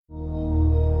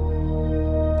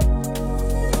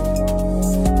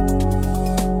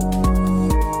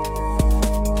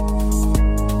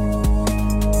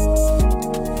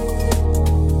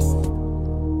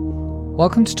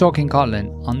Welcome to Talking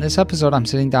Kotlin. On this episode, I'm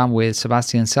sitting down with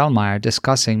Sebastian Sellmeier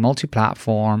discussing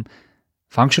multi-platform,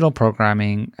 functional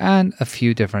programming, and a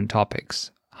few different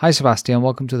topics. Hi, Sebastian.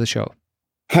 Welcome to the show.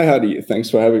 Hi, Hadi. Thanks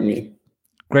for having me.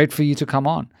 Great for you to come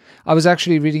on. I was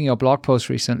actually reading your blog post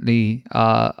recently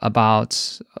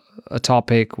about a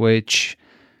topic which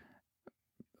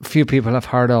few people have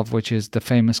heard of, which is the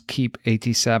famous Keep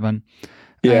 87.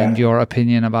 And your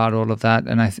opinion about all of that,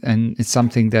 and it's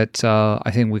something that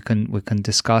I think we can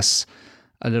discuss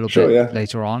a little bit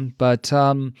later on. But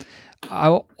I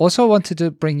also wanted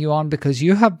to bring you on because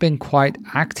you have been quite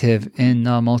active in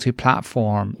the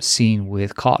multi-platform scene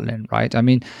with Kotlin, right? I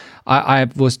mean, I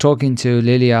was talking to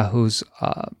Lilia, who's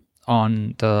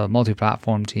on the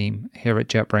multi-platform team here at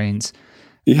JetBrains.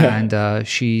 Yeah. And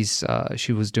she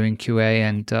was doing QA,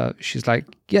 and she's like,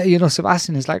 yeah,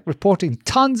 Sebastian is like reporting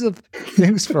tons of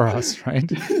things for us, right?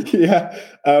 Yeah,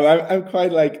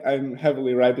 I'm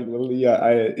heavily writing with Leah.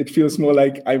 It feels more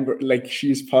like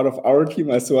she's part of our team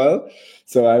as well.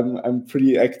 So I'm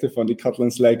pretty active on the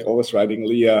Kotlin Slack, always writing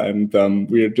Leah, and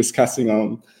we're discussing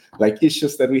on like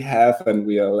issues that we have, and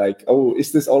we are like, oh,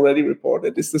 is this already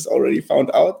reported? Is this already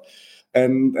found out?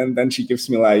 And then she gives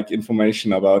me like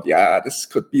information about, this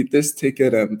could be this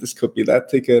ticket and this could be that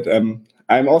ticket. And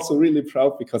I'm also really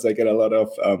proud because I get a lot of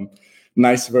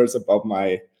nice words about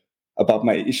my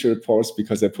issue reports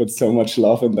because I put so much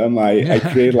love in them. I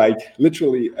create like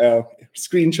literally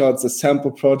screenshots, a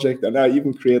sample project, and I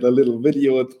even create a little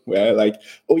video where like,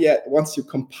 once you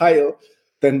compile,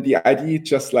 then the IDE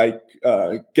just like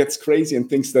gets crazy and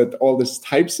thinks that all these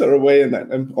types are away. And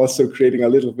I'm also creating a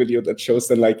little video that shows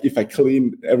that like if I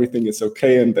clean, everything is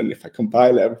okay, and then if I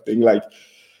compile, everything like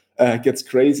gets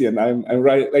crazy. And I'm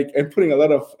putting a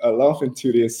lot of love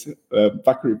into this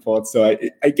bug report. So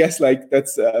I guess like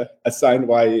that's a sign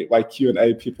why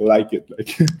Q&A people like it.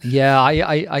 Like yeah,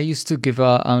 I used to give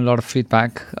a lot of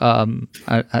feedback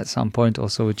at some point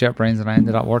also with JetBrains, and I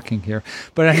ended up working here.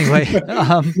 But anyway,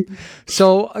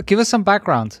 so give us some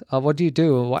background. What do you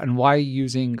do, and why are you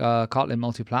using Kotlin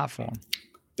multi-platform?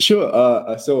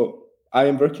 Sure. So I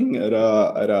am working at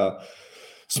a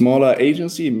smaller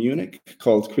agency in Munich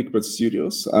called QuickBird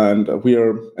Studios, and we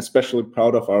are especially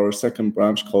proud of our second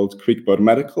branch called QuickBird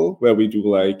Medical, where we do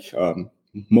like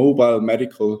mobile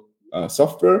medical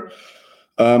software.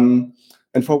 And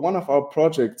for one of our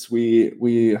projects, we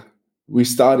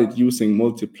started using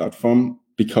multi-platform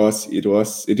because it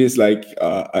is like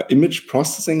an image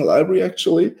processing library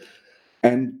actually.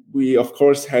 And we, of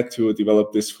course, had to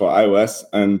develop this for iOS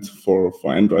and for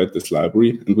Android, this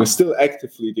library. And we're still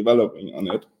actively developing on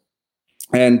it.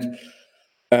 And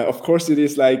of course, it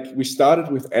is like we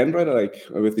started with Android, like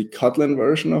with the Kotlin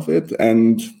version of it.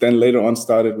 And then later on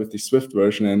started with the Swift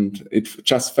version. And it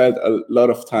just felt a lot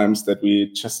of times that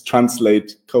we just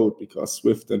translate code because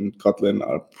Swift and Kotlin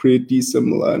are pretty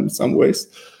similar in some ways.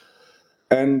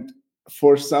 And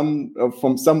from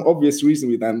some obvious reason,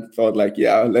 we then thought like,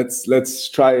 let's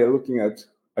try looking at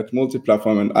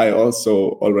multi-platform. And I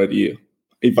also already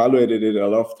evaluated it a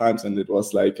lot of times, and it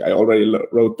was like I already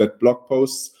wrote that blog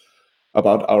post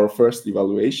about our first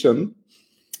evaluation.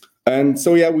 And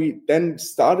so we then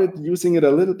started using it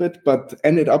a little bit, but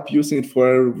ended up using it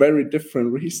for a very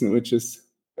different reason, which is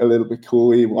a little bit cool.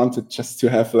 We wanted just to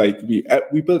have like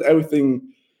we built everything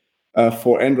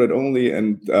for Android only,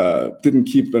 and didn't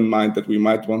keep in mind that we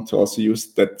might want to also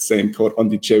use that same code on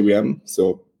the JVM.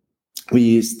 So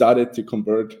we started to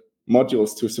convert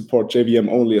modules to support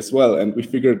JVM only as well. And we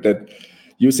figured that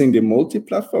using the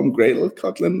multi-platform Gradle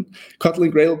Kotlin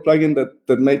Gradle plugin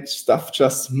that made stuff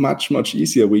just much, much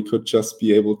easier, we could just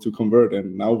be able to convert.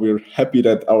 And now we're happy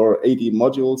that our 80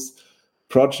 modules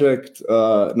project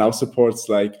now supports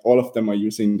like all of them are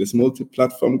using this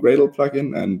multi-platform Gradle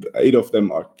plugin, and 8 of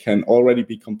them can already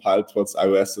be compiled towards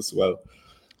iOS as well.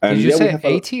 And did you say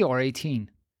 80 or 18?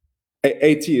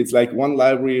 80. It's like one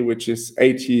library which is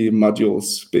 80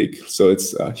 modules big, so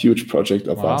it's a huge project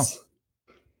of us.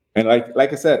 And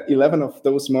like I said, 11 of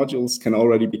those modules can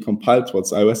already be compiled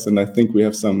towards iOS, and I think we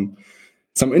have some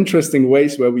interesting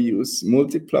ways where we use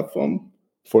multi-platform.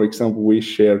 For example, we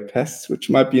share tests, which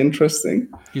might be interesting.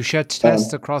 You share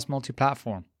tests across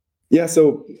multi-platform. Yeah,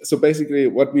 so basically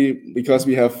because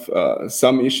we have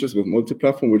some issues with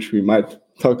multi-platform, which we might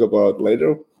talk about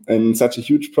later, and such a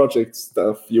huge project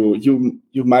stuff, you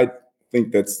might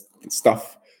think that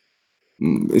stuff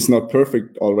is not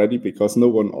perfect already because no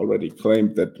one already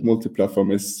claimed that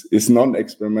multi-platform is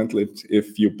non-experimental.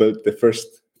 If you build the first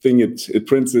thing it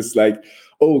prints is like,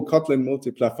 oh, Kotlin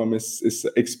multi-platform is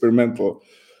experimental.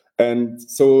 And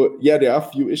so, there are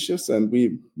a few issues, and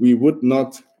we would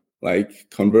not like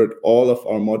convert all of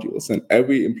our modules and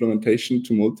every implementation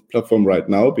to multi-platform right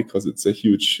now because it's a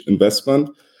huge investment.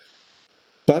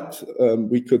 But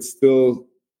we could still,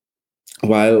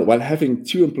 while having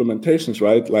two implementations,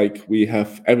 right? Like we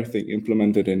have everything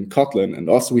implemented in Kotlin and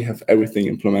also we have everything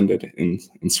implemented in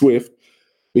Swift.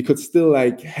 We could still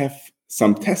like have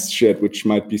some tests shared, which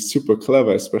might be super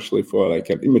clever, especially for like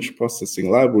an image processing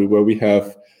library where we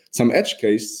have some edge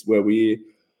case where we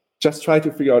just try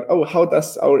to figure out, oh, how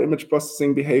does our image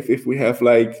processing behave if we have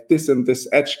like this and this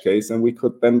edge case? And we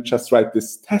could then just write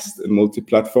this test in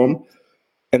multi-platform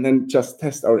and then just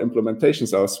test our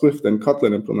implementations, our Swift and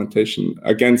Kotlin implementation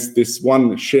against this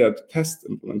one shared test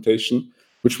implementation,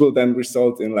 which will then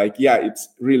result in like, yeah, it's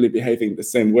really behaving the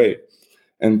same way.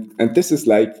 And this is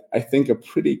like, I think, a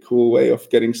pretty cool way of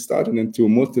getting started into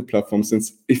multi-platform,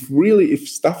 since if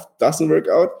stuff doesn't work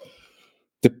out,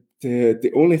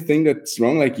 the only thing that's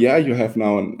wrong, like, yeah, you have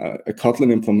now a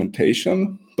Kotlin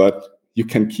implementation, but you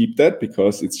can keep that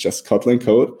because it's just Kotlin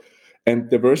code. And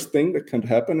the worst thing that can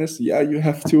happen is, yeah, you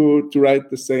have to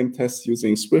write the same test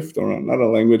using Swift or another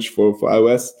language for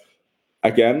iOS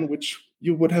again, which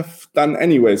you would have done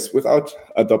anyways without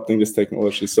adopting this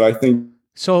technology. So I think.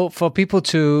 So for people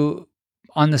to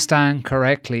understand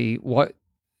correctly, what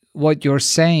you're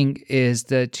saying is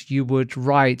that you would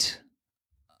write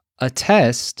a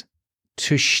test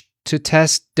to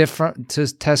test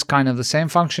kind of the same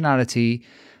functionality,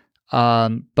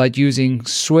 but using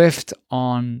Swift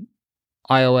on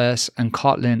iOS and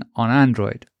Kotlin on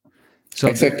Android. So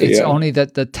exactly, it's only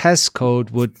that the test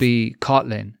code would be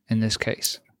Kotlin in this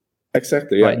case.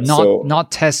 Exactly, yeah. Right?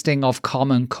 Not testing of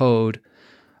common code,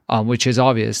 which is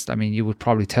obvious. I mean, you would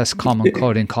probably test common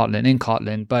code in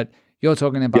Kotlin, but you're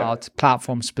talking about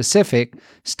platform specific,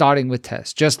 starting with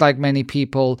tests. Just like many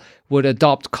people would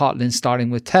adopt Kotlin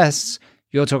starting with tests,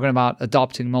 you're talking about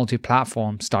adopting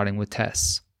multi-platform starting with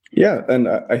tests. Yeah, and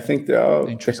I think there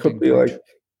could be approach.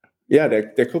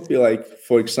 There could be like,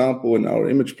 for example, in our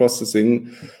image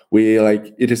processing,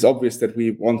 it is obvious that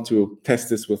we want to test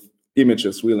this with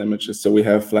images, real images. So we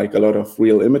have like a lot of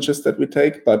real images that we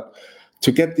take, but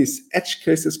to get these edge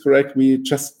cases correct, we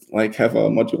just like have a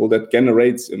module that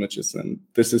generates images. And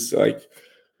this is like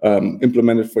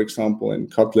implemented, for example, in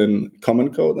Kotlin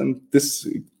Common Code. And this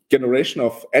generation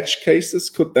of edge cases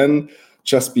could then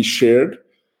just be shared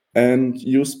and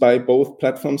used by both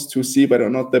platforms to see whether or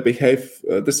not they behave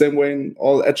the same way in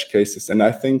all edge cases. And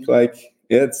I think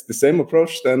it's the same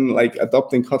approach than like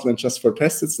adopting Kotlin just for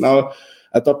tests. It's now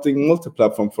adopting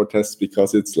multi-platform for tests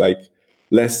because it's like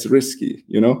less risky,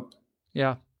 you know?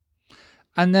 Yeah.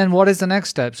 And then what is the next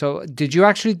step? So did you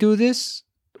actually do this,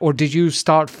 or did you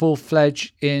start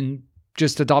full-fledged in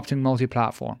just adopting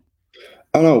multi-platform?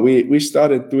 Oh no, we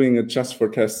started doing it just for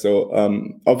tests. So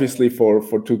obviously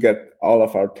to get all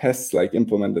of our tests like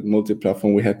implemented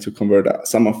multi-platform, we had to convert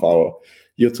some of our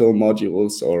util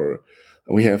modules, or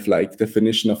we have like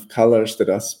definition of colors that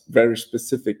are very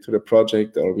specific to the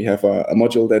project, or we have a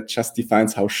module that just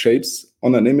defines how shapes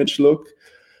on an image look.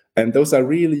 And those are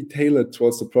really tailored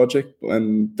towards the project,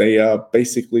 and they are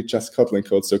basically just Kotlin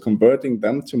code. So converting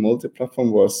them to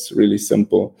multi-platform was really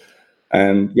simple.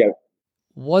 And yeah.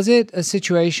 Was it a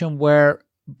situation where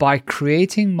by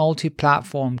creating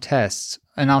multi-platform tests,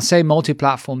 and I'll say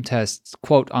multi-platform tests,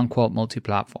 quote unquote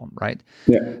multi-platform, right?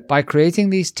 Yeah. By creating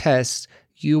these tests,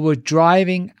 you were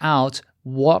driving out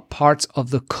what parts of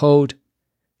the code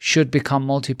should become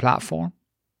multi-platform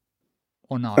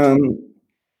or not?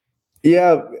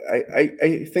 Yeah,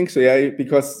 I think so. Yeah,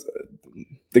 because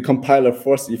the compiler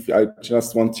force, if I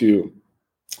just want to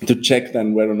check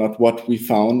then whether or not what we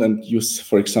found and use,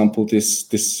 for example, this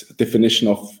definition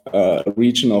of a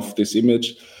region of this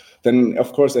image, then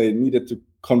of course I needed to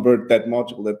convert that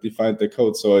module that defined the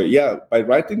code. So yeah, by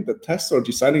writing the test or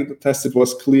designing the test, it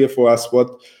was clear for us what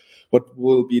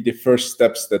will be the first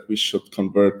steps that we should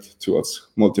convert towards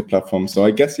multi-platform. So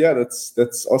I guess, yeah,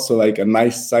 that's also like a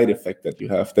nice side effect that you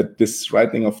have, that this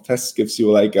writing of tests gives you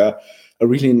like a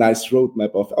really nice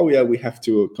roadmap of, oh yeah, we have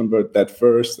to convert that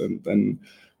first, and then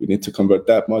we need to convert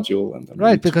that module. And then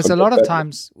right, because a lot of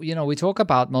times, we talk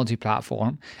about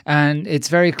multi-platform, and it's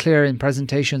very clear in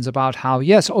presentations about how,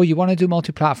 yes, you want to do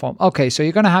multi-platform. Okay, so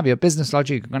you're going to have your business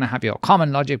logic, you're going to have your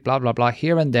common logic, blah, blah, blah,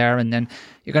 here and there, and then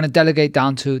you're going to delegate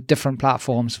down to different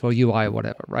platforms for UI or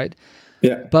whatever, right?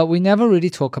 Yeah. But we never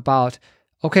really talk about,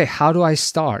 okay, how do I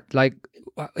start? Like,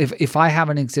 if I have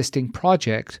an existing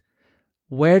project,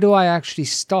 where do I actually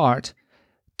start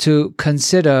to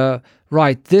consider,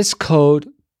 right, this code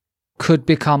could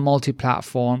become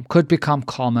multi-platform, could become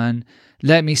common.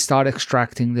 Let me start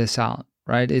extracting this out,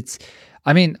 right?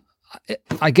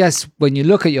 I guess when you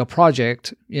look at your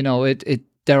project,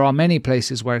 there are many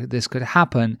places where this could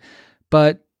happen,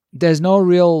 but there's no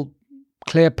real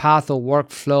clear path or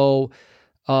workflow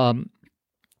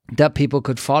that people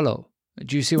could follow.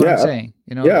 Do you see what I'm saying?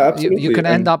 Yeah, absolutely. You can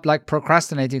end up like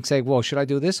procrastinating, saying, well, should I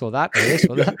do this or that or this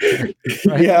or that?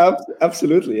 Right? Yeah,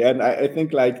 absolutely. And I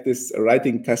think like this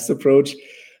writing test approach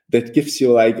that gives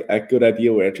you like a good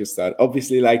idea where to start.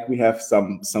 Obviously, like we have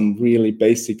some really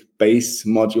basic base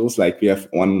modules. Like we have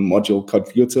one module called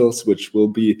utils, which will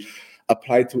be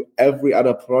applied to every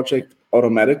other project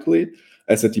automatically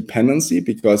as a dependency,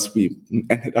 because we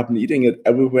ended up needing it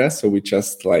everywhere. So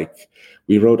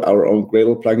we wrote our own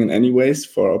Gradle plugin anyways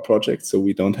for our project, so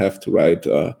we don't have to write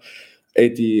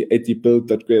 80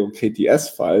 build.gradle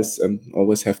KTS files and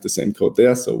always have the same code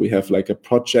there. So we have like a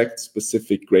project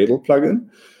specific Gradle plugin,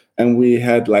 and we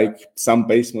had like some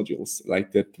base modules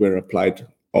like that were applied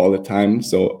all the time.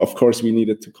 So of course we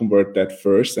needed to convert that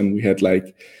first, and we had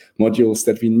like modules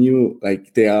that we knew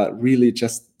like they are really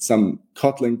just some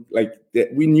Kotlin, like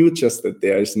we knew just that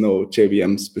there is no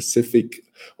JVM specific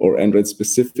or Android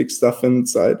specific stuff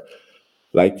inside.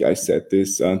 Like I said,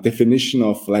 this definition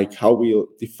of like how we'll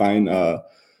define a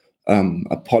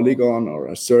polygon or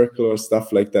a circle or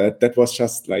stuff like that, that was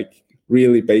just like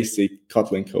really basic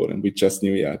Kotlin code. And we just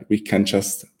knew, yeah, we can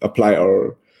just apply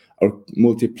our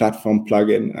multi-platform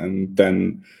plugin and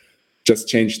then just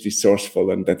change the source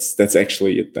folder, and that's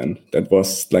actually it then. That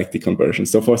was like the conversion.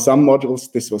 So for some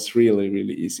modules, this was really,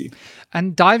 really easy.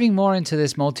 And diving more into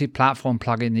this multi-platform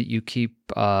plugin that you keep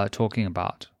talking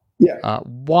about,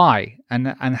 why and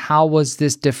how was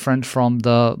this different from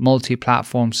the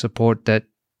multi-platform support that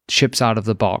ships out of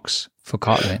the box for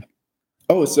Kotlin?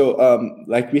 Oh, so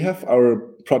like we have our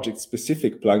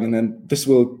project-specific plugin, and this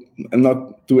will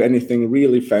not do anything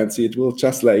really fancy. It will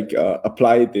just like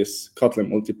apply this Kotlin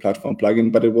multi-platform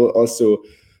plugin, but it will also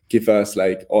give us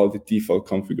like all the default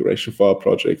configuration for our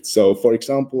project. So, for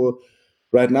example,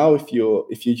 right now, if you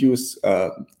use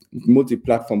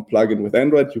multi-platform plugin with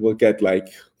Android, you will get like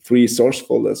 3 source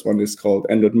folders. One is called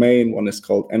Android main, one is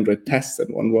called Android test, and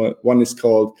one is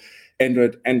called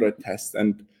Android test.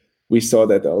 And we saw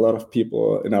that a lot of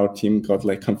people in our team got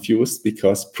like confused,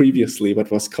 because previously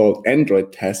what was called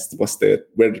Android test was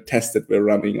where the tests that were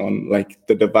running on like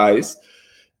the device.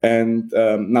 And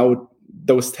now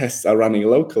those tests are running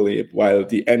locally, while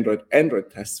the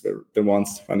Android tests were the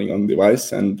ones running on the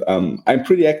device. And I'm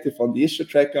pretty active on the issue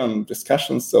tracker on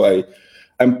discussions, so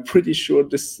I'm pretty sure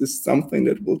this is something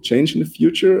that will change in the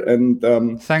future.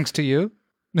 And thanks to you.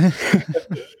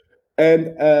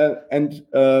 and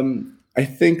I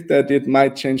think that it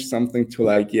might change something to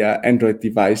like, Android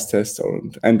device test or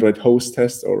Android host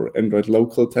test or Android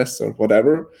local test or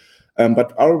whatever.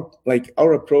 But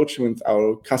our approach with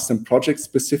our custom project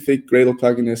specific Gradle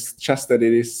plugin is just that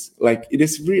it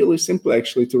is really simple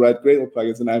actually to write Gradle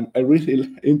plugins, and I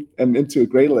really am into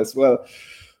Gradle as well.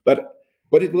 But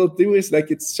what it will do is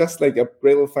like, it's just like a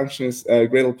Gradle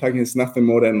Gradle plugin is nothing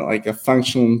more than like a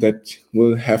function that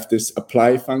will have this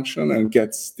apply function and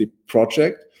gets the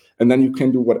project. And then you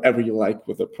can do whatever you like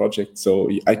with the project. So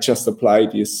I just apply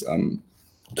this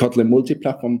Kotlin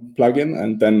multi-platform plugin,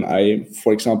 and then I,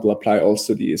 for example, apply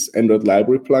also this Android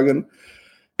library plugin.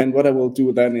 And what I will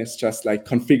do then is just like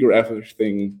configure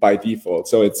everything by default.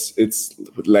 So it's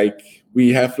like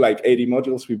we have like 80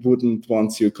 modules. We wouldn't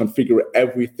want to configure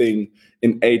everything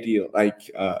in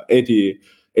 80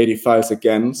 files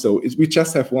again. So we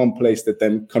just have one place that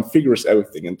then configures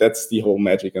everything, and that's the whole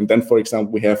magic. And then, for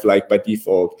example, we have like by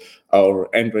default our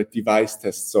Android device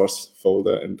test source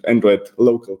folder and Android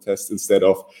local test instead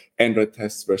of Android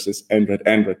tests versus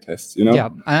Android tests, Yeah,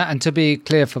 and to be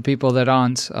clear for people that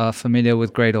aren't familiar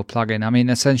with Gradle plugin, I mean,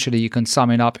 essentially you can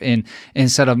sum it up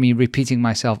instead of me repeating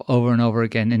myself over and over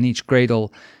again in each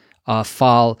Gradle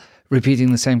file,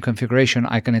 repeating the same configuration,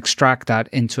 I can extract that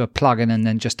into a plugin and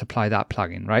then just apply that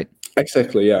plugin, right?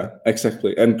 Exactly, yeah,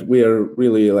 exactly. And we are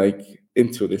really like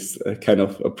into this kind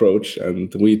of approach,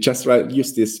 and we just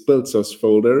use this build source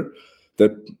folder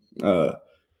that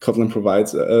Kotlin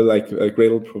provides,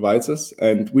 Gradle provides us,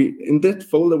 and in that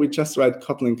folder we just write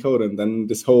Kotlin code, and then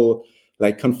this whole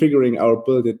like configuring our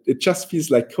build, it just feels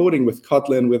like coding with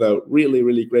Kotlin with a really,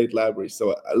 really great library.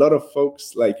 So a lot of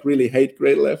folks like really hate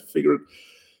Gradle, I've figured.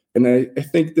 And I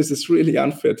think this is really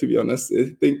unfair, to be honest.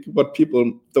 I think what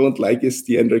people don't like is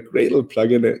the Android Gradle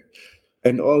plugin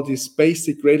and all these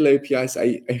basic Gradle APIs.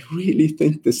 I really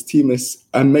think this team is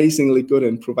amazingly good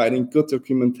in providing good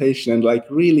documentation and like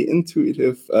really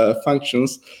intuitive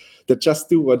functions that just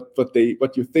do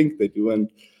what you think they do. And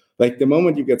like the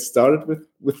moment you get started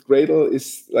with Gradle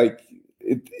is like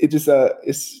it is a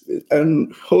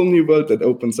whole new world that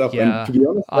opens up. Yeah, and to be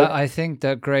honest, I think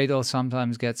that Gradle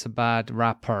sometimes gets a bad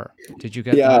rapper. Did you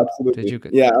get yeah, that? Did absolutely. you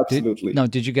get? Yeah, absolutely.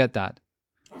 Did you get that?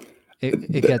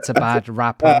 It The- gets a bad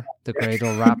rapper. The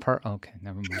Gradle rapper. Okay,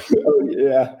 never mind. Oh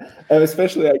yeah, and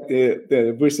especially like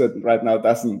the wizard right now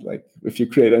doesn't like if you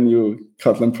create a new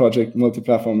Kotlin project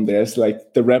multi-platform, there's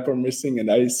like the wrapper missing,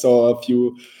 and I saw a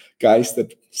few guys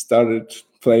that started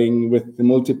playing with the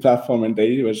multi-platform, and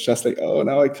they was just like, oh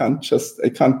no, I can't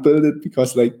build it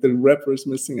because like the wrapper is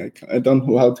missing. I don't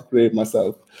know how to create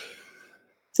myself.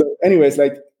 So, anyways,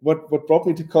 like what brought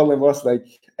me to Kotlin was like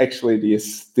actually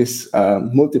this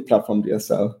multi-platform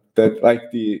DSL that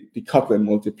like the Kotlin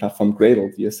multi-platform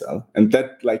Gradle DSL, and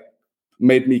that like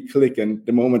made me click. And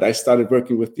the moment I started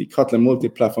working with the Kotlin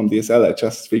multi-platform DSL, I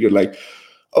just figured like,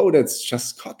 oh, that's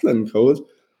just Kotlin code.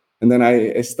 And then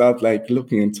I start like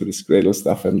looking into this Gradle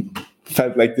stuff and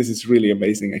felt like this is really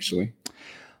amazing actually.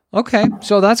 Okay,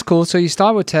 so that's cool. So you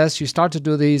start with tests, you start to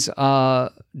do these,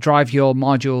 drive your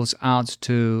modules out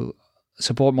to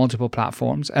support multiple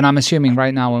platforms. And I'm assuming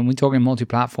right now, when we're talking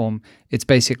multi-platform, it's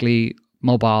basically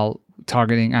mobile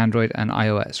targeting Android and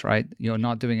iOS, right? You're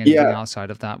not doing anything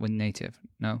outside of that with native,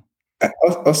 no?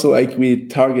 Also, like we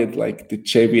target like the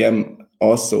JVM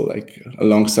also like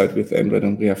alongside with Android,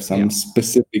 and we have some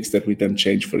specifics that we then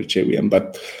change for the JVM,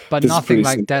 but nothing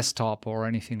like desktop or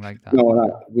anything like that.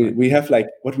 No. We have like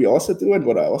what we also do, and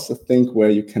what I also think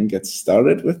where you can get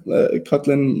started with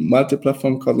Kotlin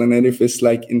multi-platform, Kotlin native is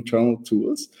like internal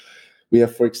tools. We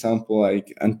have, for example,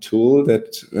 like a tool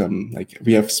that like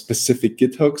we have specific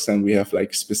Git hooks, and we have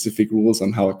like specific rules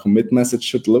on how a commit message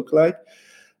should look like.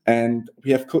 And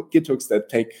we have Git hooks that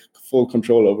take full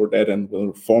control over that and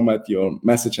will format your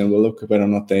message and will look whether or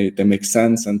not they make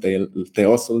sense. And they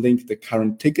also link the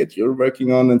current ticket you're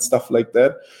working on and stuff like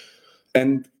that.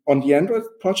 And on the Android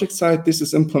project side, this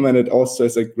is implemented also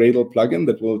as a Gradle plugin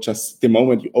that will just, the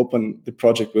moment you open the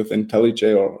project with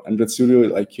IntelliJ or Android Studio,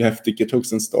 like you have the Git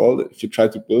hooks installed. If you try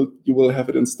to build, you will have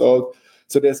it installed.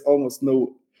 So there's almost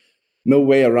no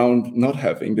way around not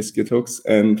having these Git hooks.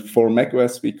 And for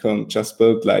macOS, we can just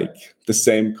build like the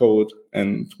same code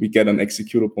and we get an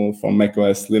executable for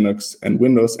macOS, Linux, and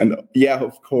Windows. And yeah,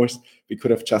 of course, we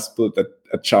could have just built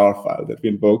a jar file that we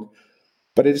invoke.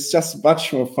 But it's just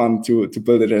much more fun to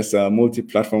build it as a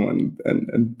multi-platform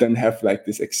and then have like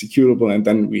this executable. And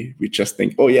then we just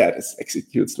think, oh yeah, this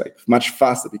executes like much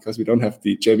faster because we don't have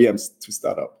the JVMs to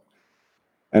start up.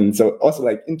 And so also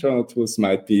like internal tools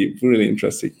might be really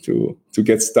interesting to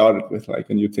get started with like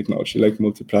a new technology like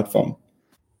multi-platform.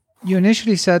 You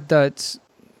initially said that,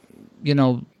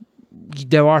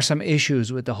 there are some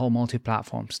issues with the whole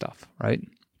multi-platform stuff, right?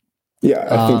 Yeah,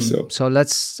 I think so. So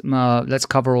let's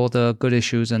cover all the good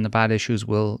issues and the bad issues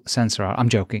we'll censor out. I'm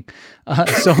joking.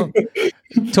 So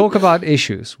talk about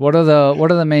issues. What are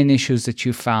the main issues that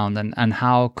you found, and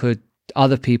how could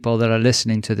other people that are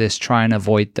listening to this try and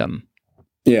avoid them?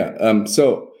 Yeah.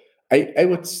 So I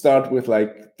would start with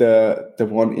like the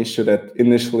one issue that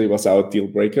initially was our deal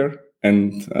breaker,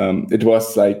 and it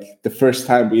was like the first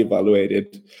time we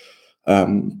evaluated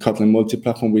Kotlin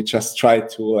multi-platform. We just tried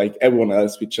to, like everyone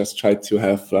else, we just tried to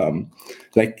have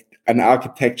like an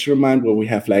architecture in mind where we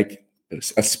have like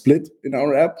a split in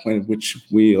our app, in which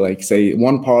we like say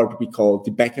one part we call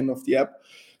the backend of the app.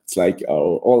 It's like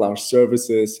all our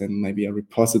services and maybe a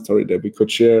repository that we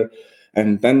could share.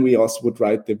 And then we also would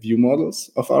write the view models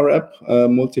of our app,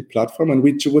 multi-platform, and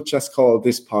we would just call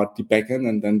this part the backend.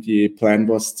 And then the plan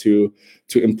was to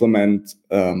implement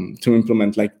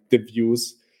like the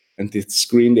views and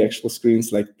the actual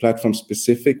screens like platform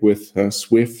specific with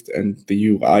Swift and the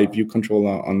UI view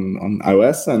controller on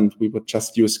iOS. And we would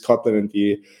just use Kotlin and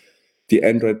the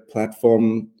Android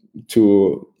platform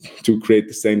to create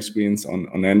the same screens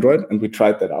on Android. And we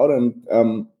tried that out,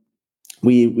 and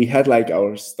we had like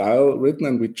our style written,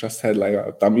 and we just had like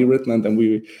a dummy written, and then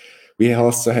we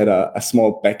also had a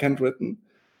small backend written,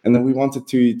 and then we wanted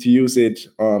to use it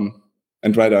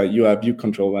and write a UI view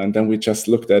controller. And then we just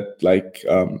looked at like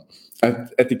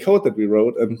at the code that we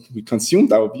wrote, and we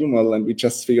consumed our view model, and we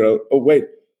just figured out, oh wait,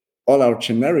 all our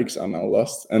generics are now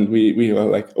lost. And we were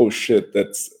like, oh shit,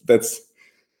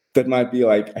 that might be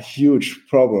like a huge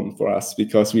problem for us,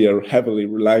 because we are heavily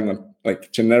relying on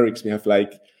like generics. We have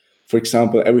like, for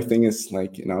example, everything is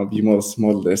like in our view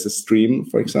model, there's a stream,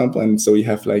 for example. And so we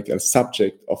have like a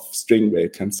subject of string where you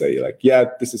can say like, yeah,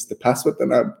 this is the password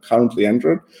that I'm currently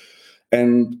entering.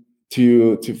 And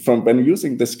from when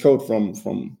using this code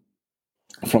from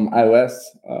from iOS,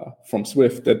 from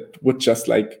Swift, that would just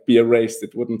like be erased.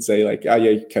 It wouldn't say like, yeah,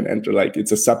 you can enter like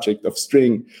it's a subject of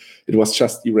string. It was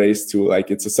just erased to like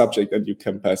it's a subject and you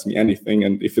can pass me anything.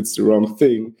 And if it's the wrong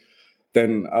thing,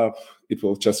 then it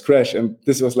will just crash. And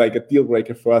this was like a deal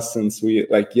breaker for us, since we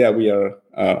like, we are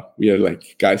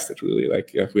like guys that really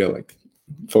like, we are like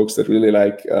folks that really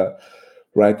like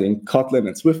writing Kotlin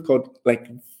and Swift code. Like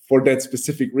for that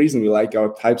specific reason, we like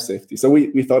our type safety. So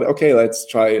we thought, okay, let's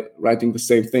try writing the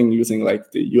same thing using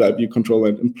like the UI view controller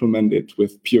and implement it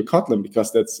with pure Kotlin,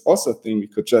 because that's also a thing. We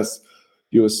could just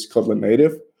use Kotlin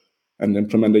native and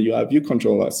implement the UI view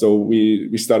controller. So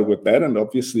we started with that, and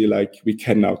obviously like we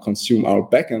can now consume our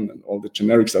backend and all the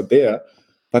generics are there.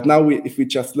 But now if we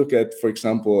just look at, for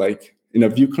example, like in a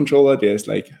view controller, there's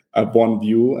like a one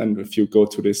view, and if you go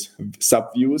to this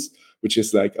sub views, which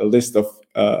is like a list of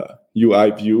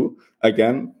UI view,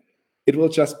 again, it will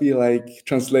just be like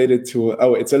translated to,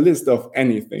 oh, it's a list of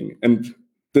anything. And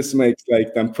this makes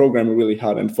like them programming really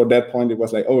hard. And for that point, it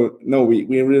was like, oh no, we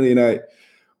really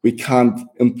we can't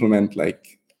implement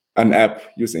like an app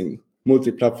using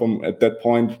multi-platform at that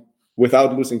point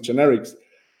without losing generics.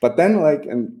 But then like,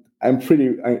 and I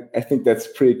think that's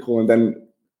pretty cool. And then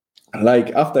like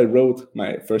after I wrote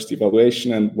my first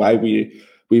evaluation and why we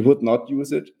would not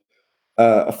use it,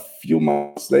 a few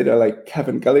months later, like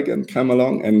Kevin Galligan came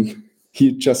along, and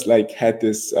he just like had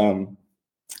this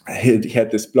he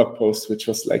had this blog post which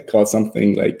was like called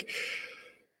something like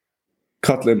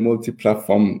Kotlin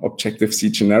multi-platform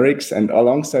Objective-C generics, and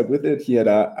alongside with it, he had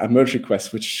a merge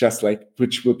request which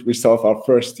would resolve our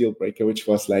first deal breaker, which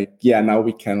was like, now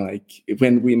we can like,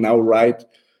 when we now write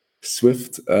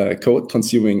Swift code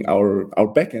consuming our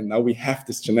backend, now we have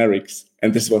this generics,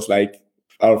 and this was like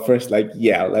our first like,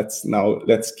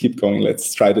 let's keep going,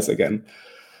 let's try this again.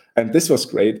 And this was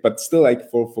great, but still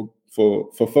like for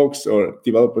folks or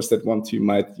developers that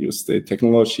might use the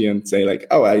technology and say like,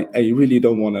 oh, I really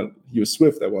don't want to use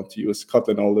Swift, I want to use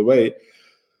Kotlin all the way,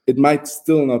 it might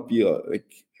still not be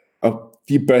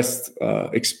the best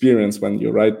experience when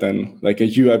you write then like a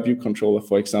UI view controller,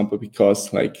 for example,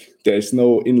 because like there's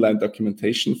no inline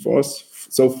documentation for us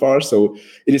so far. So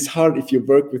it is hard if you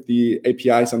work with the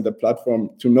APIs on the platform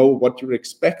to know what you're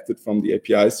expected from the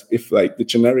APIs if like the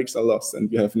generics are lost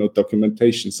and you have no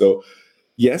documentation. So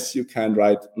yes, you can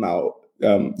write now,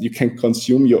 you can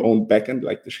consume your own backend,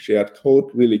 like the shared code,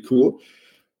 really cool.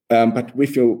 But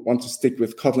if you want to stick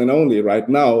with Kotlin only right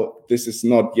now, this is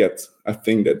not yet a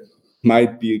thing that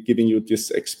might be giving you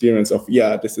this experience of,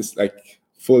 this is like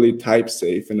fully type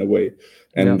safe in a way.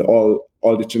 And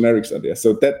all the generics are there.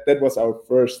 So that was our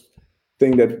first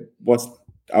thing, that was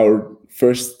our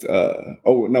first,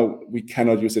 oh no, we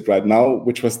cannot use it right now,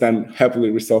 which was then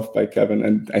happily resolved by Kevin.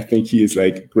 And I think he is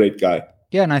like a great guy.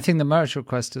 Yeah, and I think the merge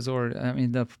request is already, I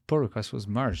mean, the pull request was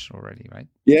merged already, right?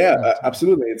 Yeah,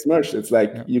 absolutely. It's merged. It's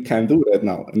like, you can do that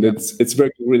now. And it's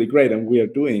working really great. And we are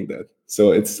doing that.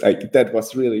 So it's like, that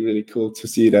was really, really cool to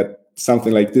see that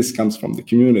something like this comes from the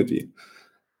community.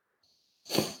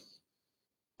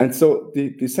 And so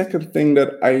the second thing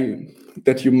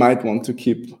that you might want to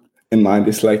keep in mind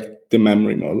is like the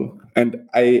memory model. And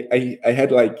I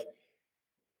had like,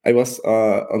 I was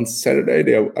on Saturday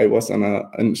there, I was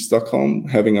in Stockholm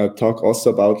having a talk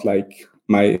also about like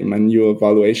my new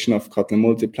evaluation of Kotlin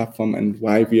multi-platform and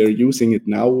why we are using it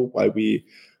now, where we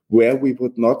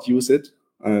would not use it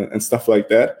and stuff like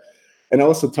that. And I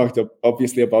also talked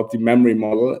obviously about the memory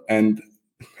model, and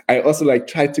I also like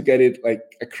tried to get it like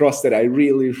across that I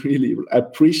really, really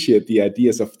appreciate the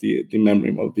ideas of the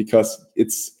memory model, because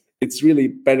it's really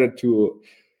better to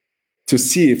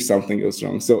see if something goes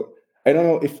wrong. So I don't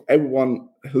know if everyone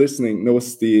listening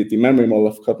knows the memory model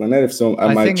of Kotlin native. So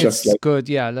I might think just it's good.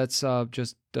 Yeah, let's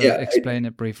just explain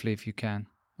it briefly if you can.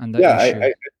 And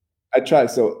I try.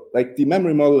 So like the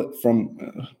memory model from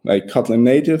like Kotlin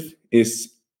native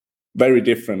is very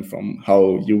different from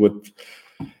how you would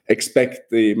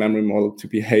expect the memory model to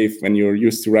behave when you're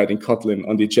used to writing Kotlin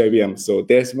on the JVM. So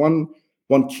there's one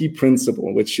key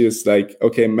principle, which is like,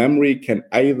 okay, memory can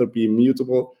either be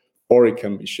mutable or it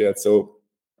can be shared. So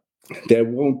there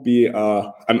won't be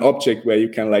an object where you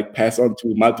can like pass on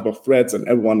to multiple threads and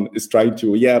everyone is trying to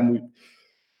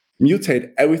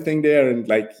mutate everything there, and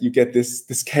like you get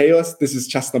this chaos. This is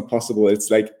just not possible. It's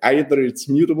like either it's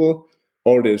mutable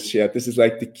or it is shared. This is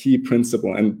like the key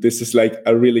principle, and this is like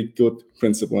a really good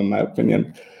principle in my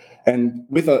opinion. And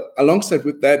alongside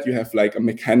with that, you have like a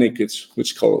mechanic is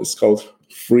called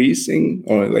freezing,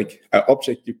 or like an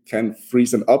object. You can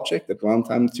freeze an object at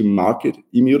runtime to mark it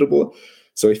immutable.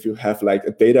 So if you have like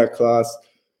a data class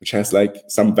which has like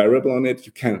some variable on it,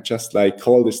 you can just like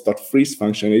call this .freeze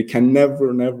function. It can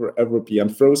never, never, ever be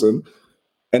unfrozen.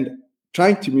 And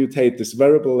trying to mutate this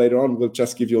variable later on will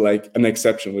just give you like an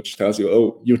exception, which tells you,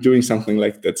 oh, you're doing something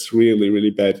like that's really, really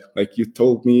bad. Like you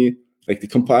told me, like the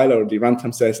compiler or the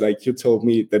runtime says, like you told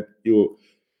me that you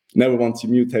never want to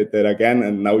mutate that again,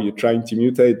 and now you're trying to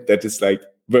mutate. That is like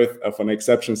worth of an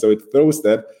exception. So it throws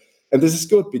that. And this is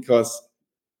good because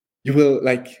you will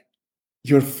like,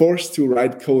 you're forced to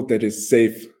write code that is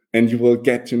safe, and you will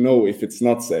get to know if it's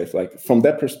not safe. Like from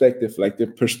that perspective, like the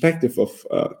perspective of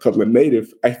Kotlin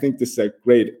native, I think this is a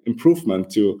great improvement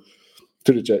to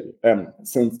the JVM.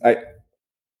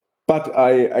 But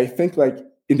I think like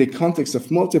in the context of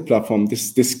multi-platform,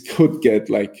 this could get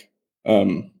like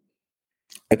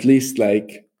at least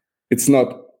like it's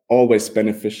not always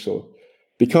beneficial,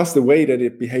 because the way that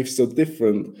it behaves so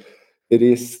different. It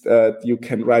is that you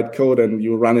can write code and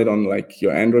you run it on like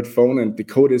your Android phone, and the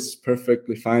code is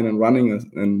perfectly fine and running,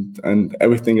 and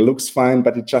everything looks fine,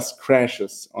 but it just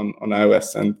crashes on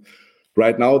iOS. And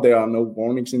right now there are no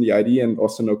warnings in the IDE, and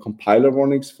also no compiler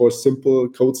warnings for simple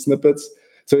code snippets.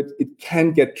 So it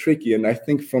can get tricky. And I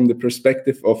think from the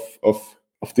perspective of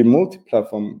the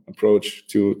multi-platform approach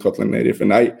to Kotlin native,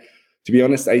 and to be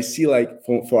honest, I see like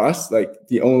for us, like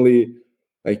the only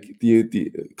like the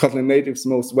Kotlin native's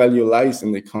most value lies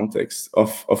in the context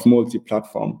of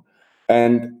multi-platform.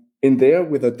 And in there,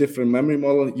 with a different memory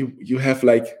model, you have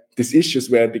like these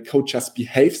issues where the code just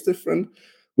behaves different,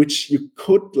 which you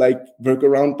could like work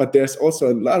around. But there's also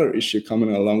another issue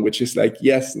coming along, which is like,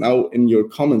 yes, now in your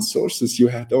common sources, you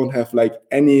don't have like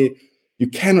any, you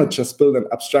cannot just build an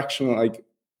abstraction like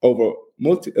over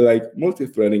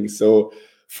multi-threading. So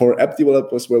for app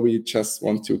developers where we just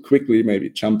want to quickly maybe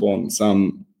jump on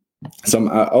some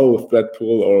thread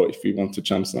pool, or if we want to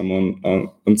jump some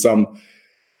on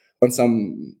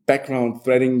some background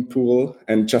threading pool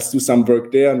and just do some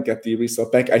work there and get the result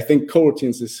back, I think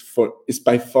coroutines is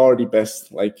by far the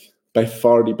best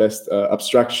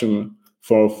abstraction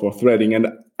for threading. And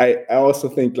I also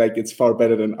think like it's far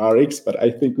better than RX, but I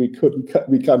think we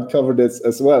can't cover this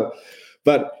as well.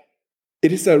 But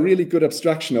it is a really good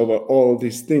abstraction over all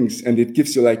these things, and it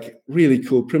gives you like really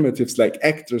cool primitives like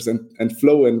actors and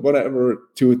flow and whatever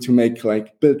to make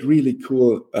like build really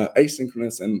cool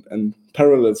asynchronous and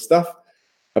parallel stuff.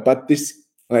 But this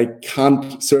like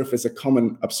can't serve as a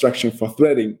common abstraction for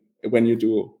threading when you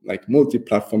do like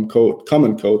multi-platform code,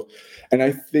 common code. And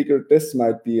I figured this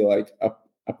might be like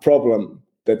a problem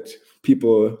that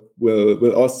people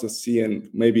will also see, and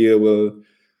maybe will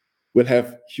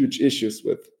have huge issues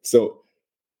with. So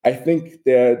I think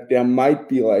there might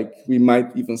be like, we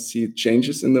might even see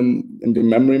changes in the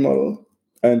memory model,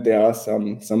 and there are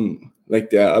some like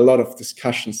there are a lot of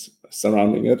discussions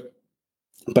surrounding it.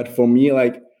 But for me,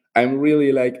 like I'm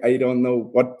really like, I don't know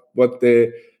what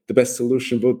the best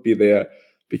solution would be there,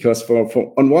 because for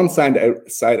on one side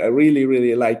I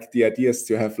really like the ideas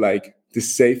to have like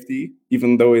this safety,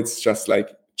 even though it's just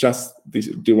the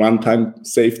runtime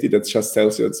safety that just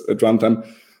tells you it's at runtime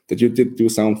that you did do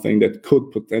something that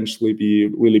could potentially be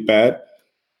really bad.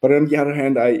 But on the other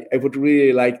hand, I would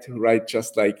really like to write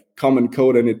just like common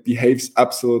code, and it behaves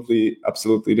absolutely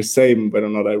the same whether or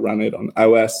not I run it on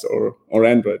iOS or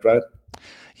Android, right?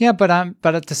 Yeah, but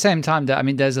at the same time, I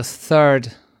mean, there's a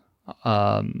third,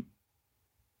 I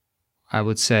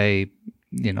would say,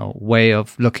 way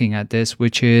of looking at this,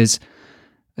 which is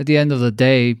at the end of the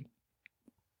day,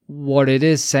 what it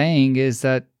is saying is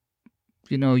that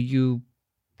you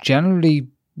generally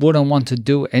wouldn't want to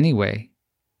do anyway,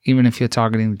 even if you're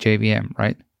targeting the JVM,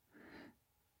 right?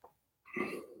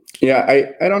 Yeah,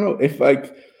 I don't know if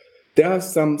like there are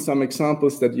some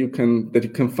examples that you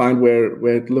can find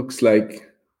where it looks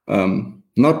like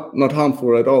not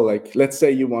harmful at all. Like let's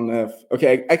say you want to have,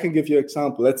 okay, I can give you an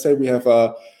example. Let's say we have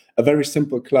a very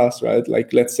simple class, right?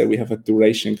 Like let's say we have a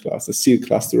duration class, a seal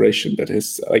class duration, that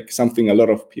is like something a lot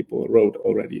of people wrote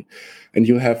already, and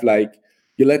you have like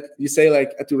you say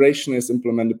like a duration is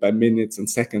implemented by minutes and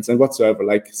seconds and whatsoever,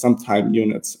 like some time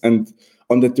units. And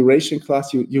on the duration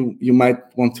class, you might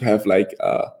want to have like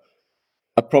a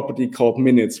property called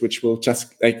minutes, which will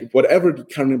just like whatever the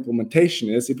current implementation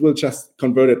is, it will just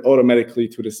convert it automatically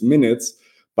to this minutes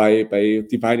by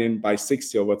dividing by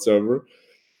 60 or whatsoever.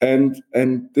 And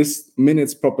this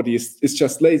minutes property is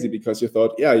just lazy, because you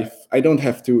thought, yeah, if I don't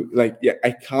have to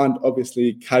I can't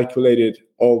obviously calculate it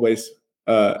always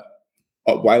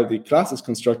while the class is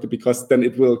constructed, because then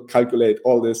it will calculate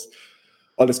all this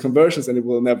conversions and it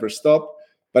will never stop.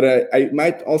 But I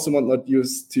might also want not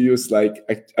to use like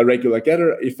a regular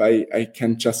getter if I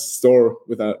can just store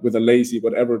with a lazy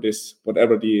whatever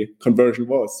the conversion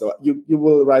was. So you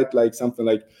will write like something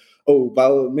like, oh,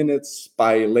 val minutes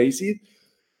by lazy.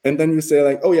 And then you say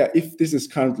like, oh yeah, if this is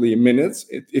currently minutes,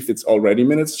 if it's already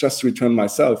minutes, just return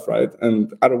myself, right?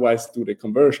 And otherwise do the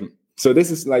conversion. So this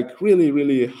is like really,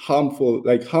 really harmful,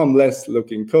 like harmless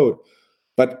looking code.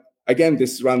 But again,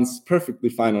 this runs perfectly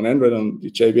fine on Android on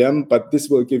the JVM, but this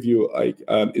will give you like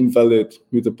an invalid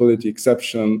mutability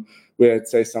exception where it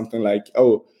says something like,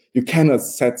 oh, you cannot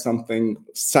set something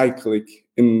cyclic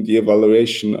in the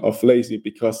evaluation of lazy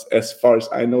because as far as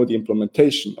I know, the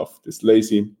implementation of this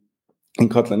lazy in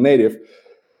Kotlin native,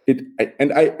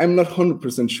 I'm not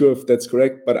 100% sure if that's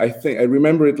correct, but I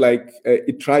remember it like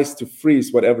it tries to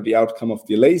freeze whatever the outcome of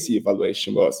the lazy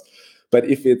evaluation was. But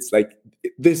if it's like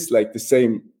this, like the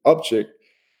same object,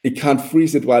 it can't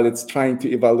freeze it while it's trying to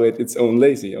evaluate its own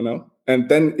lazy, you know? And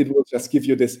then it will just give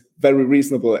you this very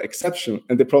reasonable exception.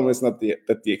 And the problem is not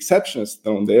that the exception is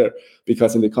thrown there,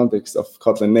 because in the context of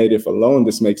Kotlin native alone,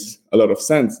 this makes a lot of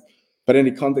sense. But in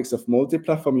the context of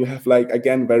multi-platform, you have like,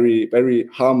 again, very, very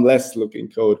harmless looking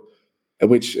code,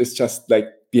 which is just like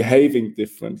behaving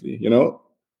differently, you know?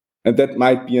 And that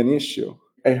might be an issue.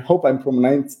 I hope I'm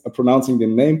pronouncing the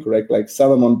name correct, like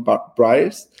Salomon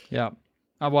Briers. Yeah.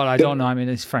 Well, I don't know. I mean,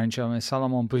 it's French. I mean,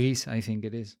 Salomon Brice, I think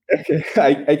it is. Okay,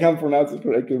 I can't pronounce it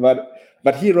correctly,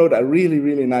 but he wrote a really,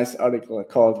 really nice article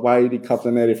called "Why the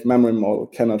Kotlin Native Memory Model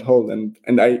Cannot Hold," and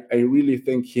I really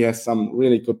think he has some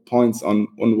really good points on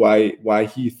why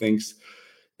he thinks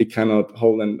it cannot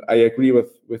hold, and I agree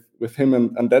with him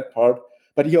on that part.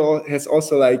 But he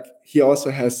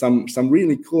also has some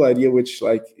really cool idea, which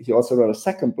like he also wrote a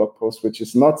second blog post, which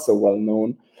is not so well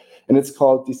known, and it's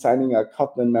called "Designing a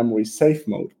Kotlin Memory Safe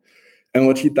Mode." And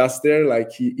what he does there,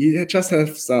 like he just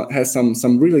has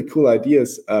some really cool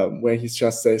ideas where he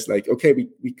just says like, okay,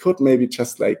 we could maybe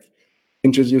just like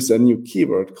introduce a new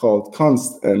keyword called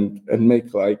const and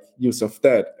make like use of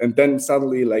that. And then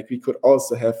suddenly like we could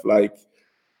also have like,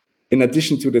 in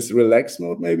addition to this relax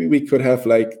mode, maybe we could have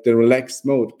like the relaxed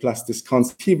mode plus this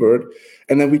const keyword.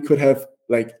 And then we could have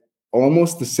like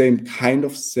almost the same kind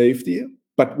of safety,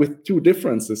 but with two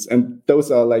differences. And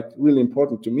those are like really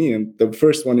important to me. And the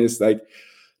first one is like,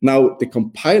 now the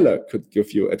compiler could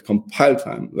give you at compile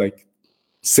time, like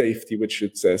safety, which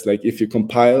it says like, if you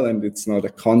compile and it's not a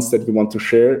const that you want to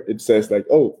share, it says like,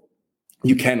 oh,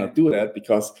 you cannot do that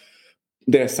because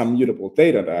there's some mutable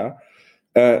data there.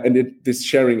 And this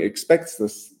sharing expects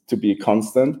this to be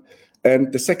constant.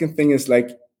 And the second thing is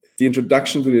like the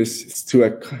introduction to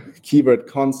a keyword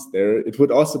const there. It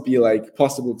would also be like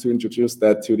possible to introduce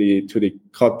that to the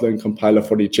Kotlin compiler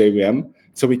for the JVM.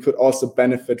 So we could also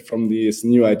benefit from these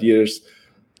new ideas.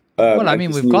 Well, I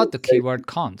mean, we've got the keyword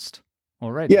const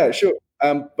already. Yeah, sure.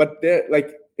 But there,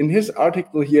 like in his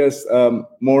article, he has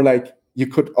more like, you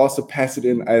could also pass it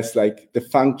in as like the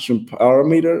function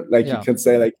parameter. Like you can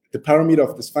say like the parameter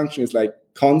of this function is like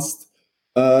const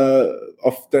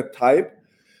of that type,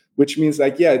 which means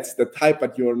like, yeah, it's the type,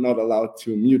 but you're not allowed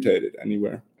to mutate it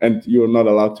anywhere. And you're not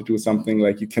allowed to do something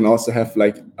like, you can also have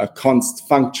like a const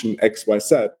function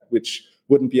XYZ, which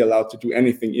wouldn't be allowed to do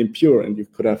anything impure. And you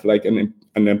could have like an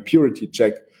impurity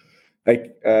check.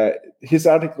 Like his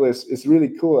article is really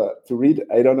cool to read.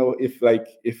 I don't know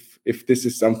if this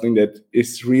is something that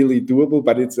is really doable,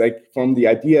 but it's like from the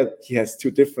idea, he has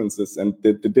two differences. And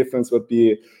the difference would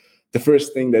be the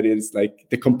first thing that is like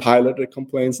the compiler that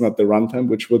complains, not the runtime,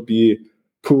 which would be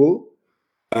cool.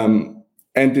 And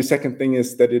the second thing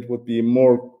is that it would be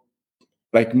more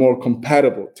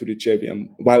compatible to the JVM,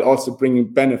 while also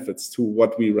bringing benefits to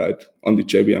what we write on the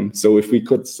JVM. So if we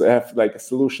could have like a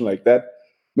solution like that,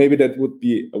 maybe that would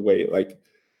be a way. Like,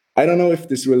 I don't know if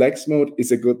this relax mode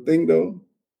is a good thing though,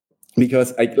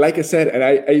 because like I said, and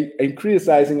I'm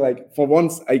criticizing, like for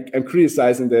once, I'm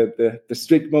criticizing the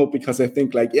strict mode because I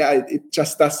think like, yeah, it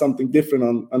just does something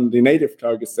different on the native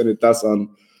targets than it does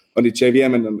on the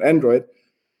JVM and on Android.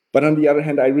 But on the other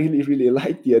hand, I really, really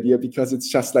like the idea because it's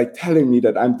just like telling me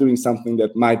that I'm doing something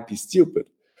that might be stupid.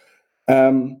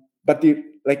 But the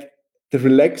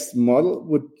relaxed model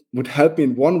would help me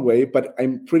in one way, but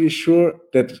I'm pretty sure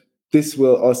that this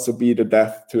will also be the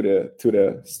death to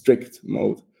the strict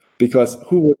mode, because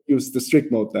who would use the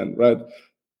strict mode then, right?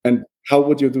 And how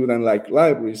would you do then like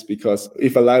libraries? Because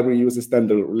if a library uses then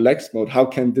the relaxed mode, how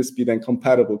can this be then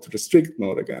compatible to the strict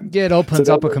mode again? Yeah, it opens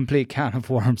up a complete can of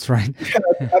worms, right?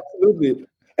 Yeah, absolutely.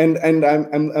 And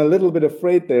I'm a little bit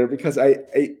afraid there because I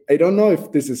don't know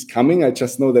if this is coming. I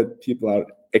just know that people are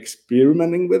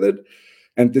experimenting with it.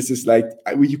 And this is like,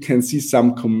 you can see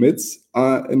some commits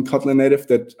in Kotlin Native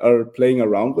that are playing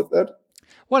around with that.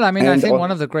 Well, I mean, I think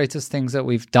one of the greatest things that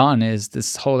we've done is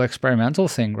this whole experimental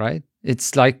thing, right?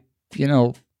 It's like,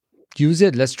 use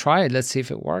it, let's try it, let's see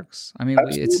if it works. I mean,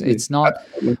 it's not,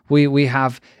 we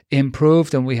have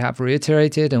improved and we have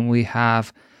reiterated and we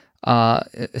have,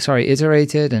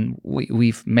 iterated, and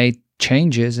we've made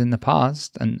changes in the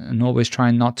past and always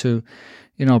trying not to,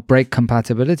 break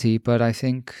compatibility. But I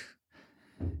think,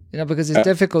 because it's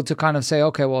difficult to kind of say,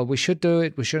 okay, well, we should do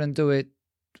it, we shouldn't do it.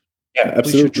 Yeah,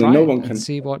 absolutely. We should try and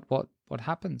see what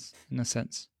happens, in a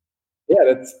sense.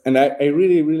 Yeah, and I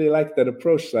really, really like that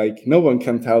approach. Like, no one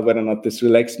can tell whether or not this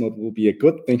relax mode will be a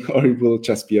good thing or it will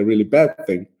just be a really bad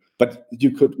thing. But we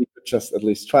could just at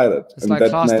least try that. It's like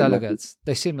class delegates.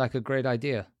 They seem like a great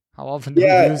idea. How often do we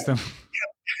use them?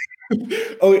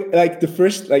 Oh, like the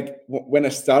first, when I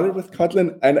started with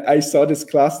Kotlin and I saw this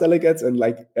class delegates and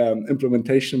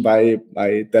implementation by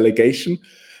delegation,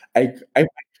 I went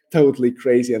totally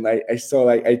crazy. And I saw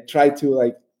I tried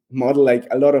to model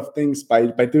a lot of things by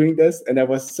doing this, and I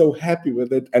was so happy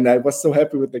with it, and I was so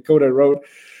happy with the code I wrote,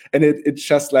 and it's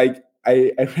just I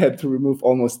had to remove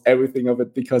almost everything of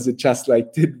it because it just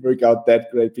didn't work out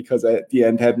that great, because I at the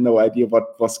end had no idea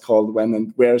what was called when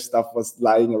and where stuff was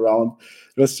lying around.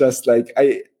 It was just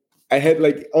I had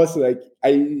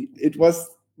it was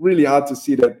really hard to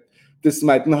see that this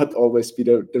might not always be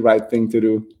the right thing to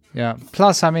do. Yeah.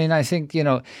 Plus, I mean, I think,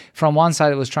 from one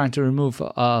side it was trying to remove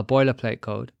boilerplate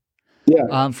code.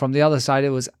 Yeah. From the other side, it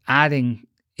was adding,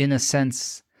 in a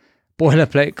sense,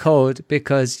 boilerplate code,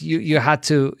 because you had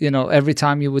to, every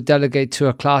time you would delegate to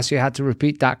a class, you had to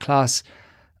repeat that class,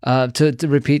 to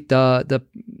repeat the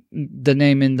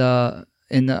name in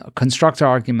the constructor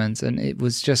arguments, and it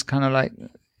was just kind of like,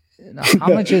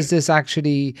 how much is this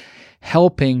actually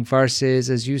helping versus,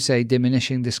 as you say,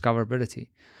 diminishing discoverability?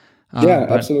 Yeah,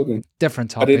 absolutely. Different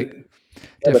topic.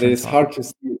 But it is hard to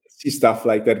see stuff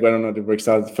like that, whether or not it works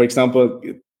out. For example,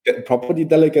 property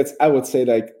delegates, I would say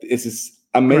this is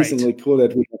amazingly cool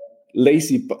that we have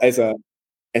lazy as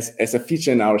a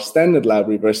feature in our standard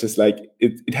library versus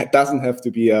it doesn't have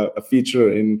to be a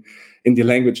feature in the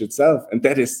language itself. And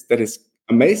that is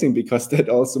amazing, because that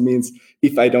also means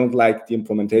if I don't like the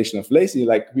implementation of lazy,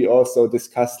 we also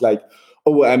discussed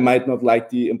I might not like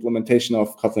the implementation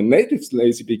of Kotlin Native's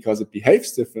lazy because it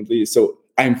behaves differently. So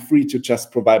I'm free to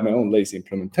just provide my own lazy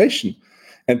implementation.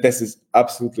 And this is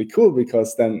absolutely cool,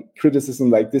 because then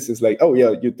criticism like this is oh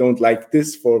yeah, you don't like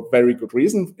this for very good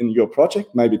reason in your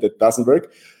project. Maybe that doesn't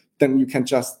work. Then you can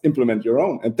just implement your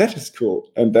own. And that is cool.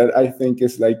 And that, I think,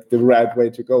 is the right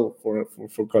way to go for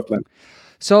Kotlin.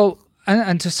 So,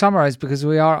 and to summarize, because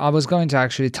I was going to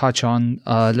actually touch on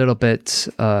a little bit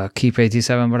Keep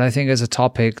 87, but I think as a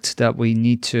topic that we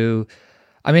need to,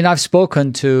 I mean, I've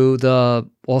spoken to the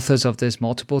authors of this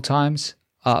multiple times,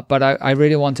 but I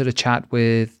really wanted to chat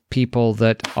with people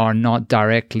that are not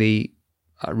directly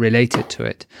related to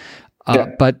it.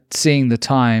 But seeing the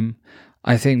time,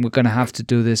 I think we're going to have to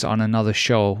do this on another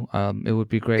show. It would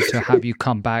be great to have you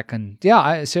come back. And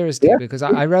seriously, because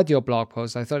I read your blog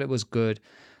post. I thought it was good.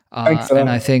 And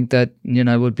I think that,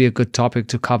 it would be a good topic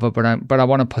to cover, but I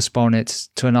want to postpone it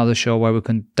to another show where we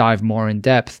can dive more in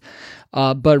depth.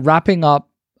 But wrapping up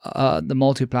the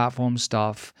multi-platform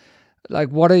stuff,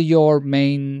 what are your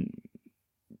main,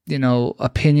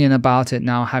 opinion about it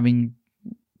now, having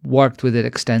worked with it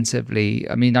extensively?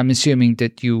 I mean, I'm assuming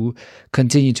that you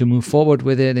continue to move forward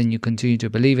with it and you continue to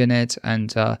believe in it,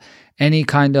 and any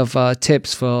kind of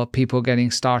tips for people getting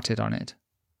started on it?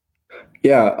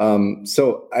 Yeah.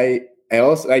 So I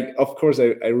also of course,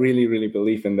 I really, really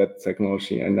believe in that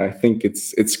technology, and I think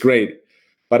it's great,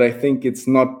 but I think it's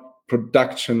not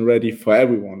production ready for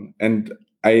everyone. And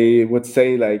I would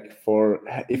say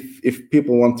if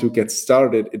people want to get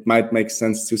started, it might make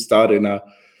sense to start in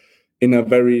a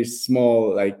very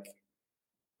small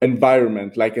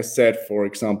environment. Like I said, for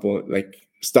example,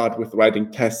 start with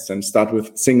writing tests and start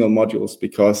with single modules,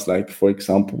 because for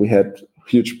example, we had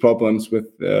huge problems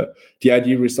with the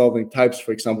IDE resolving types,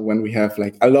 for example, when we have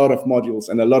a lot of modules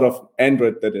and a lot of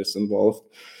Android that is involved.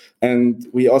 And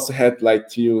we also had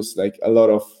to use a lot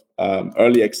of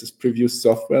early access preview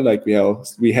software.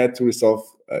 We had to resolve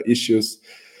issues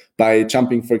by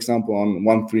jumping, for example, on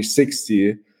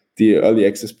 1.360, the early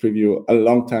access preview, a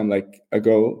long time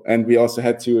ago. And we also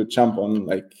had to jump on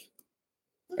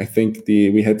I think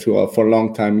we had to for a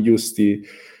long time use the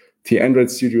Android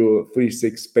Studio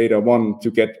 3.6 beta 1 to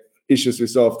get issues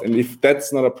resolved. And if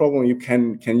that's not a problem, you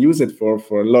can use it for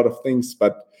a lot of things.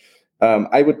 But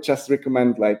I would just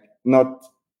recommend not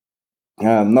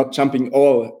not jumping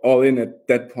all in at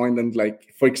that point. And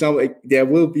like, for example, like,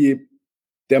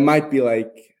 there might be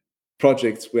like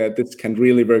projects where this can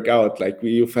really work out. Like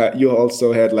you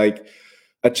also had like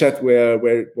a chat where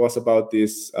it was about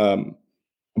these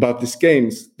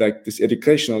games, like these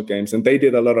educational games, and they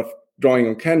did a lot of drawing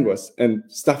on canvas and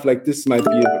stuff like this. Might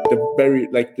be the very,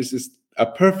 like, this is a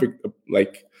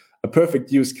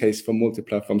perfect use case for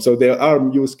multi-platform. So there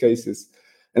are use cases,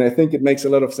 and I think it makes a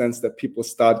lot of sense that people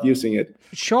start using it.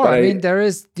 Sure. I mean, there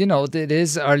is, it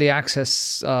is early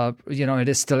access, it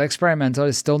is still experimental.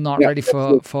 It's still not ready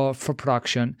for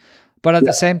production. But at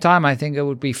the same time, I think it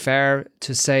would be fair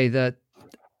to say that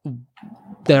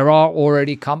there are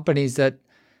already companies that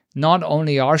not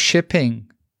only are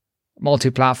shipping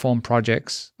multi-platform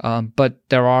projects, but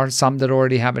there are some that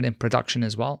already have it in production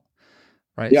as well.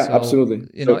 Right. Yeah, so, absolutely.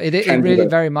 It really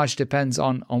very much depends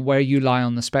on where you lie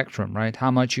on the spectrum, right? How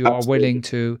much you are willing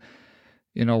to,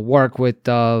 work with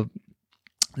the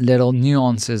little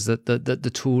nuances that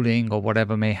the tooling or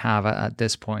whatever may have at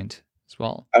this point as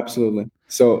well. Absolutely.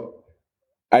 So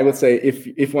I would say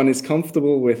if one is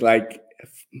comfortable with like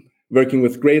working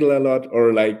with Gradle a lot,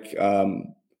 or like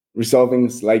resolving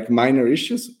like minor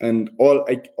issues, and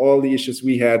all the issues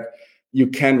we had, you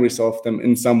can resolve them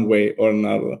in some way or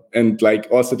another. And like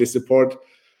also the support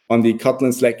on the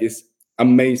Kotlin Slack is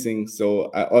amazing.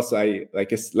 So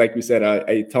like we said,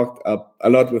 I talked a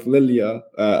lot with Lilia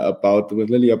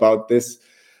about this,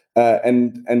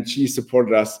 and she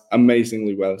supported us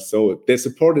amazingly well. So the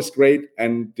support is great,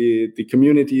 and the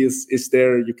community is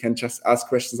there. You can just ask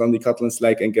questions on the Kotlin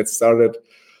Slack and get started.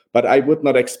 But I would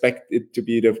not expect it to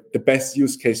be the best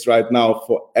use case right now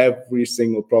for every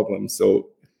single problem. So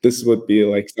this would be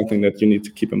like something that you need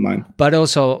to keep in mind. But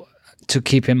also to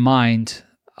keep in mind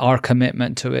our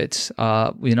commitment to it.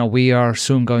 We are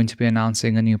soon going to be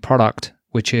announcing a new product,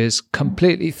 which is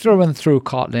completely through and through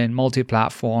Kotlin,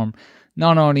 multi-platform,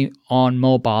 not only on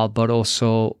mobile, but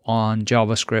also on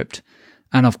JavaScript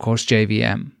and of course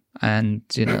JVM. And,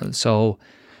 so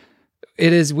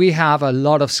it is, we have a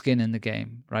lot of skin in the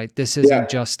game, right? This isn't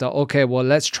just, okay, well,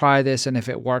 let's try this. And if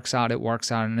it works out, it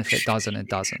works out. And if it doesn't, it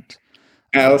doesn't.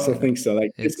 I also think so.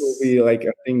 Like this will be like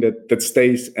a thing that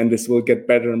stays, and this will get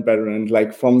better and better. And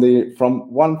like from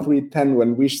 1.3.10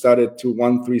 when we started to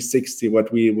 1.3.60, what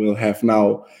we will have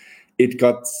now, it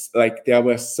got like there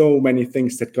were so many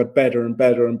things that got better and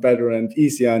better and better and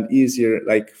easier.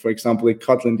 Like for example, like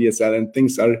Kotlin DSL, and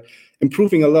things are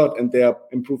improving a lot, and they are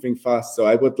improving fast. So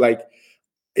I would like,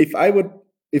 if I would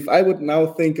now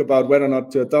think about whether or not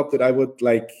to adopt it, I would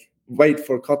like wait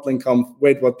for KotlinConf,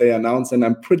 wait what they announce, and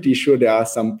I'm pretty sure there are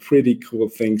some pretty cool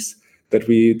things that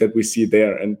we see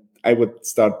there, and I would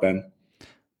start then.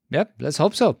 Yep, let's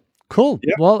hope so. Cool.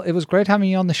 Yep. Well, it was great having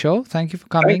you on the show. Thank you for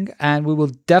coming. Thanks. And we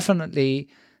will definitely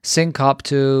sync up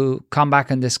to come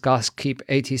back and discuss Keep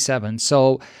 87.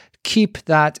 So keep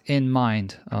that in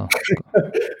mind. Oh,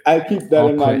 I'll keep that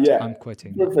in mind. Yeah, I'm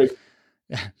quitting. Perfect.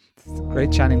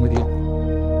 Great chatting with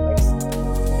you.